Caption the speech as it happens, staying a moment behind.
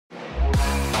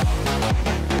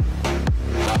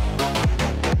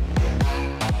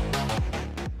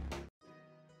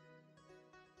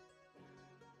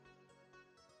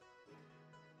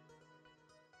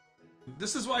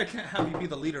This is why I can't have you be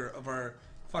the leader of our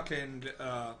fucking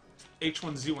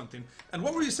H1Z1 thing. And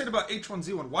what were you saying about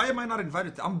H1Z1? Why am I not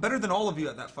invited I'm better than all of you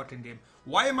at that fucking game.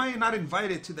 Why am I not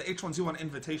invited to the H1Z1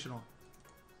 Invitational?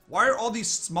 Why are all these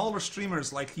smaller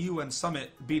streamers like you and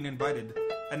Summit being invited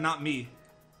and not me?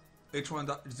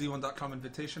 H1Z1.com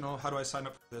Invitational. How do I sign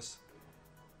up for this?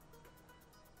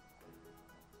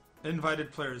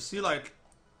 Invited players. See, like,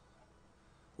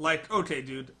 okay,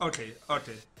 dude. Okay.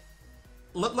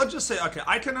 Let's just say, okay,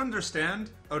 I can understand.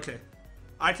 Okay.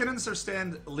 I can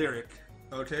understand Lyric.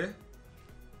 Okay.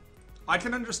 I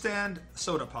can understand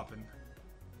Soda Poppin'.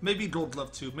 Maybe Gold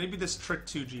Love 2. Maybe this Trick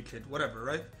 2G kid. Whatever,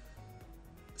 right?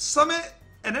 Summit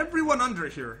and everyone under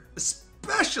here,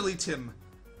 especially Tim,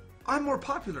 I'm more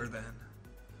popular than.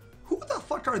 Who the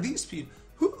fuck are these people?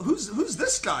 Who's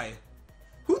this guy?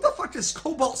 Who the fuck is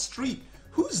Cobalt Street?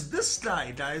 Who's this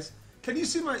guy, guys? Can you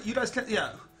see my? You guys can't.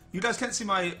 Yeah, you guys can't see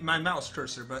my mouse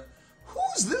cursor, but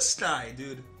who's this guy,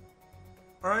 dude?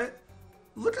 All right,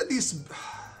 look at these.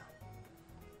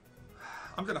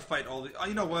 I'm gonna fight all the.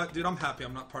 You know what, dude? I'm happy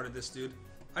I'm not part of this, dude.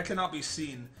 I cannot be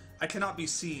seen. I cannot be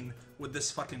seen with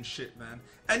this fucking shit, man.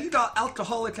 And you got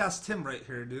alcoholic ass Tim right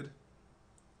here, dude.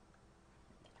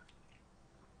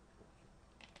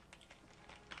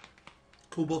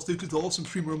 Cobalt Stick is awesome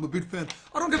streamer. I'm a big fan.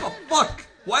 I don't give a fuck.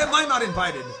 Why am I not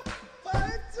invited?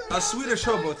 A Swedish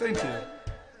hobo, thank you.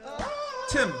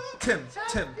 Tim.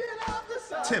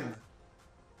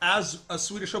 As a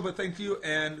Swedish hobo, thank you.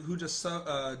 And who just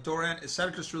Doran, is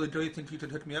Sadicus really gay? Think you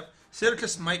could hook me up?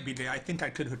 Sadicus might be gay. I think I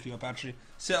could hook you up actually.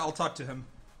 So I'll talk to him.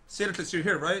 Sadicus, you're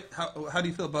here, right? How do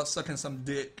you feel about sucking some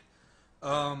dick?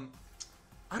 I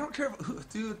don't care,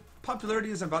 dude.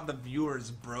 Popularity isn't about the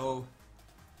viewers, bro.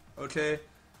 Okay,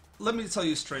 let me tell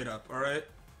you straight up. All right.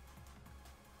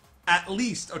 At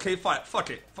least, okay, fine.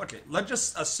 Fuck it. Let's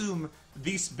just assume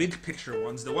these big picture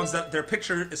ones, the ones that their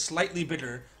picture is slightly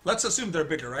bigger. Let's assume they're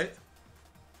bigger, right?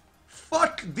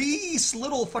 Fuck these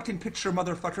little fucking picture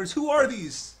motherfuckers. Who are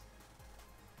these?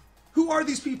 Who are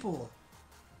these people?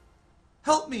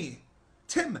 Help me,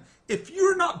 Tim. If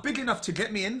you're not big enough to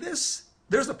get me in this,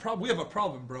 there's a problem. We have a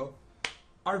problem, bro.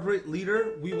 Our great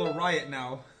leader, we will riot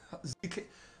now.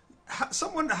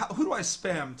 Someone, who do I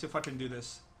spam to fucking do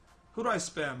this? Who do I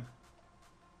spam?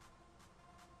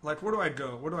 Like, where do I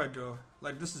go? Where do I go?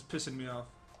 Like, this is pissing me off.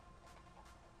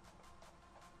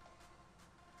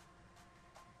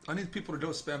 I need people to go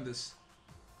spam this.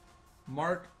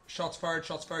 Mark, shots fired,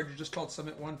 you just called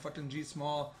Summit 1, fucking G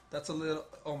small. That's a little,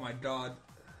 oh my god.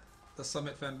 The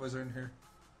Summit fanboys are in here.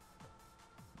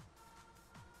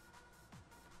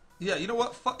 Yeah, you know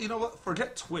what? You know what?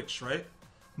 Forget Twitch, right?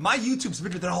 My YouTube's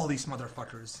bigger than all these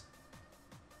motherfuckers.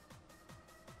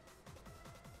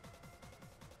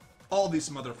 All these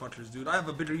motherfuckers, dude. I have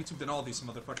a bigger YouTube than all these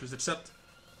motherfuckers, except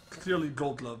clearly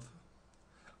Gold Love.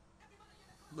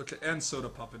 Look at, and Soda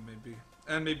Poppin' maybe.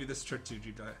 And maybe this Trick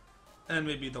 2G guy. And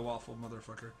maybe the Waffle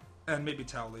motherfucker. And maybe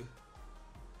Towley.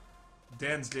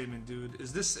 Dan's gaming, dude.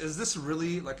 Is this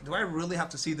really, like, do I really have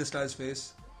to see this guy's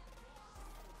face?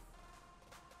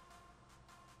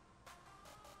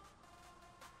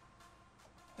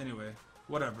 Anyway,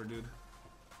 whatever, dude.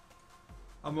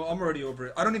 I'm already over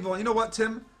it. I don't even want, you know what,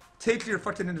 Tim? Take your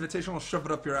fucking invitation, I'll shove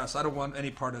it up your ass. I don't want any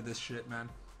part of this shit, man.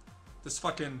 This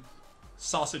fucking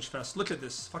sausage fest. Look at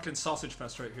this fucking sausage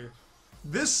fest right here.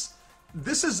 This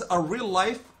is a real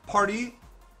life party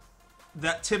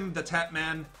that Tim the Tap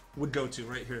Man would go to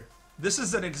right here. This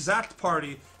is an exact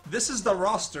party. This is the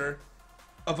roster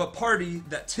of a party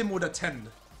that Tim would attend.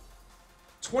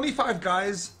 25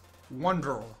 guys, 1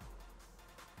 girl.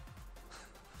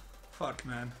 Fuck,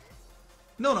 man.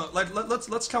 No, like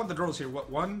let's count the girls here. What?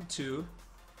 1, 2,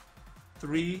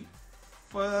 3,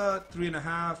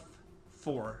 3.5,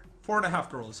 4. 4.5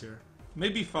 girls here.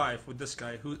 Maybe 5 with this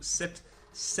guy who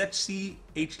Sexy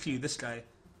HQ. This guy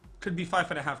could be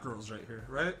 5.5 girls right here,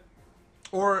 right?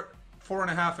 Or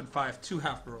 4.5 and 5, 2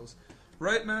 half girls,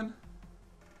 right, man?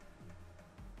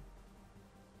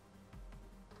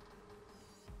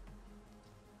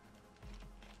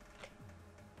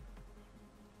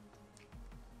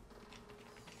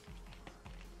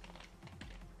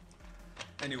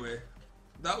 Anyway,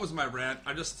 that was my rant.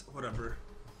 Whatever.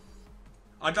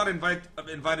 I got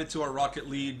invited to a Rocket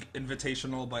League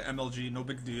Invitational by MLG, no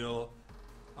big deal.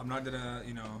 I'm not gonna,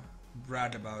 you know,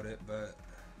 brag about it, but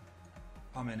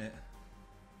I'm in it.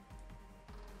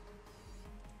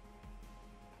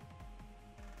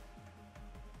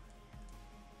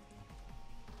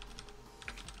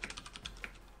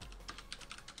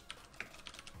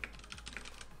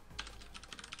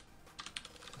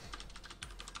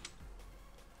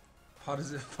 How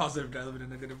does it positive guy living in a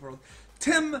negative world?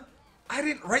 Tim, I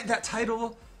didn't write that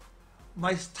title.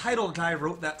 My title guy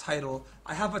wrote that title.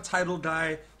 I have a title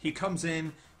guy. He comes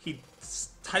in, he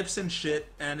types in shit,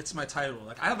 and it's my title.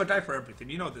 Like, I have a guy for everything.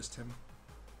 You know this, Tim.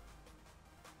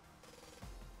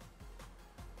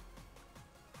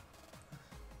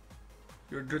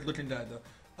 You're a good-looking guy, though.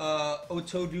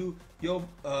 Otodu, yo,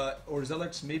 or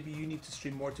Zelex, maybe you need to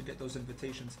stream more to get those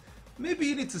invitations. Maybe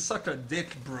you need to suck a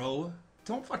dick, bro.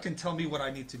 Don't fucking tell me what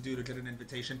I need to do to get an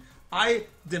invitation. I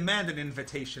demand an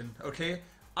invitation, okay?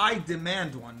 I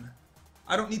demand one.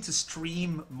 I don't need to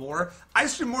stream more. I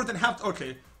stream more than half.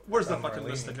 Okay, where's the fucking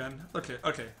list again?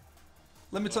 Okay.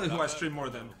 Let me tell you who I stream more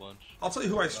than. I'll tell you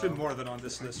who I stream more than on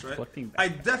this list, right? I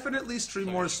definitely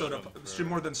stream more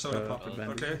than Soda Pop.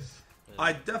 Okay.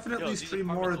 I definitely stream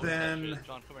more than.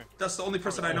 That's the only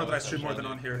person I know that I stream more than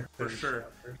on here for sure.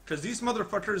 Because these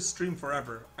motherfuckers stream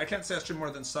forever. I can't say I stream more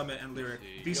than Summit and Lyric.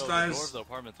 These guys.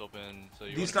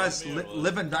 These guys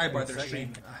live and die by their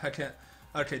stream. I can't.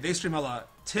 Okay, they stream a lot.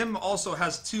 Tim also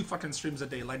has 2 fucking streams a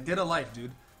day. Like, get a life,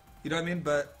 dude. You know what I mean?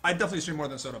 But I definitely stream more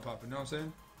than Soda Pop. You know what I'm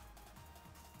saying?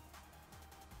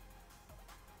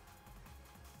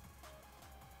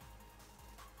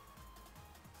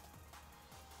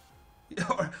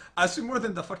 I stream more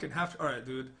than the fucking half. All right,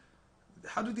 dude.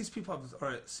 How do these people have? All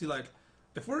right, see, like,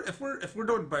 if we're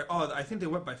doing by, oh, I think they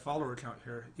went by follower count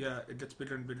here. Yeah, it gets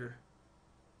bigger and bigger.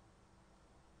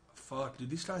 Fuck, dude,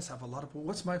 these guys have a lot of.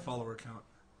 What's my follower count?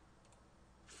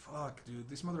 Fuck, dude,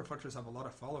 these motherfuckers have a lot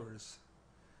of followers.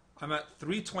 I'm at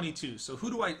 322. So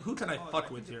who can I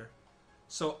fuck with here?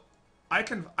 So I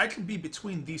can be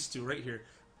between these two right here.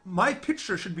 My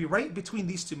picture should be right between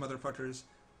these two motherfuckers.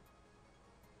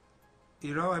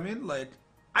 You know what I mean? Like,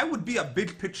 I would be a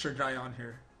big picture guy on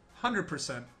here.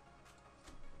 100%.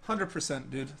 100%,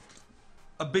 dude.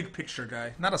 A big picture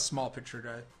guy, not a small picture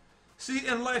guy. See,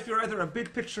 in life, you're either a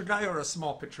big picture guy or a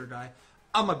small picture guy.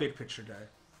 I'm a big picture guy.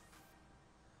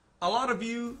 A lot of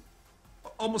you,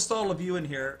 almost all of you in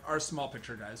here, are small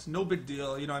picture guys. No big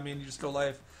deal, you know what I mean? You just go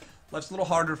life. Life's a little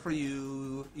harder for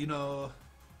you, you know.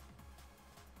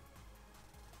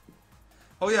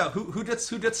 Oh yeah, who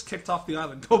gets kicked off the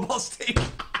island? Cobalt Steak.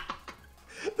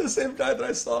 The same guy that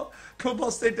I saw.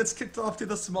 Cobalt Steak gets kicked off to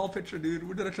the small picture, dude.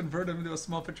 We're gonna convert him into a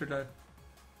small picture guy.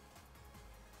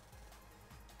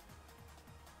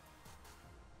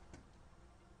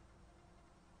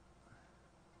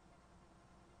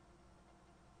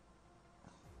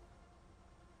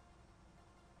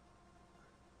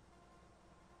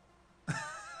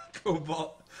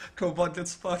 Cobalt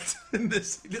gets fucked in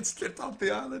this. He gets kicked off the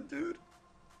island, dude.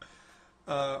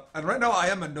 And right now I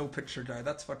am a no picture guy.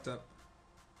 That's fucked up.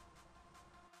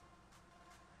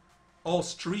 Oh,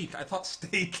 streak. I thought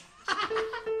steak.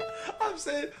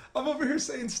 I'm over here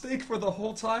saying steak for the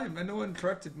whole time, and no one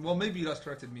corrected me. Well, maybe you guys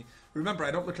corrected me. Remember,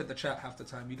 I don't look at the chat half the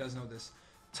time. You guys know this.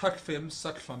 Tuck Fim,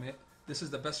 suck from it. This is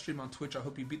the best stream on Twitch. I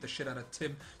hope you beat the shit out of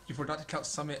Tim. You forgot to count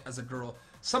Summit as a girl.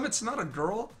 Summit's not a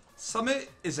girl. Summit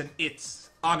is an it.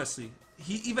 Honestly,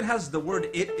 he even has the word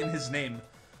 "it" in his name.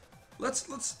 Let's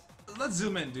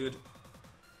zoom in, dude.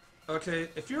 Okay,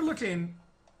 if we're looking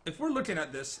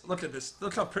at this, look at this.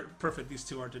 Look how perfect these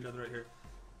two are together right here.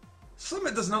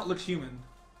 Summit does not look human.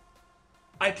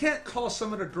 I can't call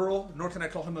Summit a girl, nor can I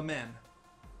call him a man.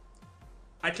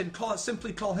 I can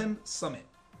simply call him Summit.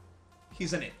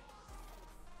 He's an it.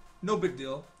 No big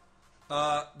deal.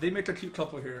 They make a cute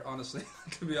couple here, honestly.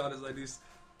 To be honest, like these.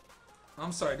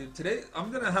 I'm sorry, dude. Today,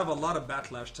 I'm gonna have a lot of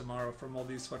backlash tomorrow from all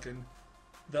these fucking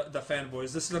the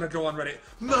fanboys. This is gonna go on Reddit.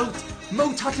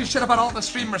 Moe talking shit about all the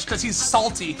streamers because he's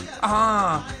salty.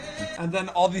 And then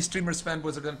all these streamers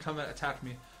fanboys are gonna come and attack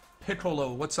me.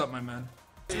 Piccolo, what's up, my man?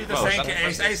 See the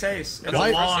Ace. It's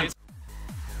a launch.